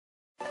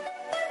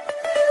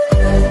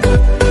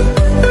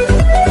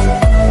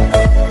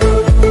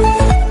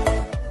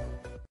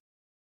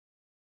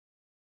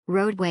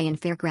Rodeway Inn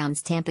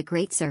Fairgrounds Tampa.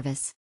 Great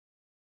service.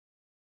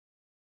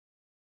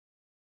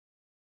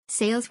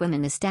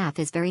 Saleswomen. The staff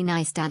is very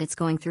nice. It's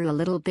going through a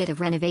little bit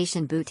of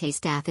renovation. Boutte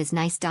staff is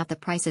nice. The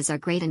prices are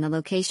great and the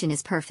location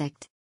is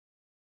perfect.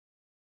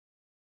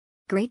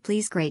 Great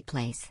please. Great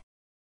place.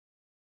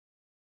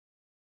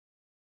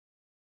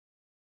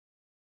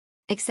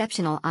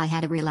 Exceptional. I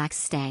had a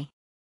relaxed stay.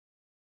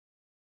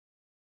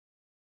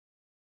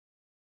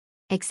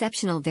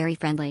 Exceptional. Very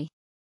friendly.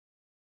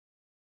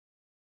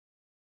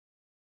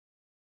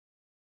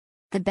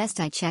 The best.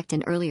 I checked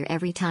in earlier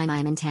every time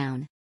I'm in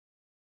town.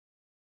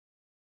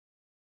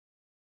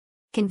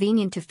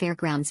 Convenient to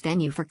fairgrounds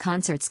venue for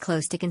concerts.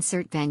 Close to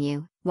concert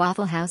venue.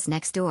 Waffle House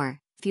next door.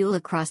 Fuel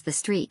across the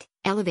street.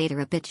 Elevator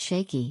a bit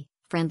shaky.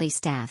 Friendly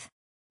staff.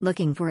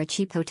 Looking for a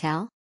cheap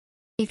hotel?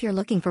 If you're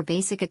looking for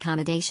basic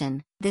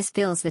accommodation, this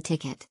fills the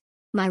ticket.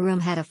 My room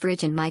had a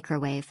fridge and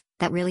microwave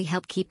that really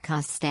helped keep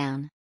costs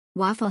down.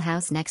 Waffle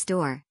House next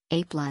door,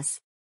 A+.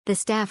 The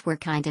staff were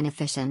kind and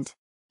efficient.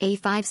 A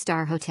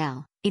 5-star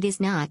hotel. It is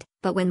not,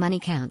 but when money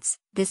counts,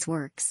 this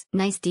works.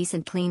 Nice,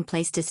 decent, clean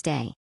place to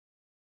stay.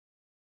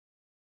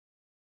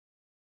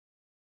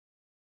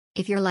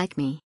 If you're like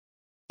me,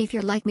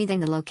 then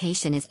the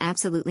location is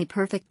absolutely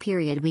perfect.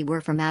 Period. We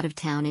were from out of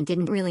town and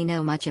didn't really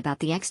know much about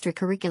the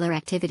extracurricular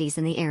activities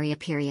in the area.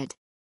 Period.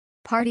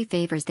 Party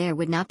favors there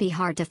would not be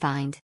hard to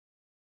find.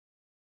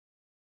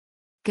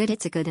 Good.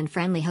 It's a good and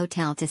friendly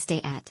hotel to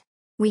stay at.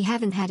 We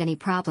haven't had any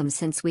problems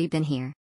since we've been here.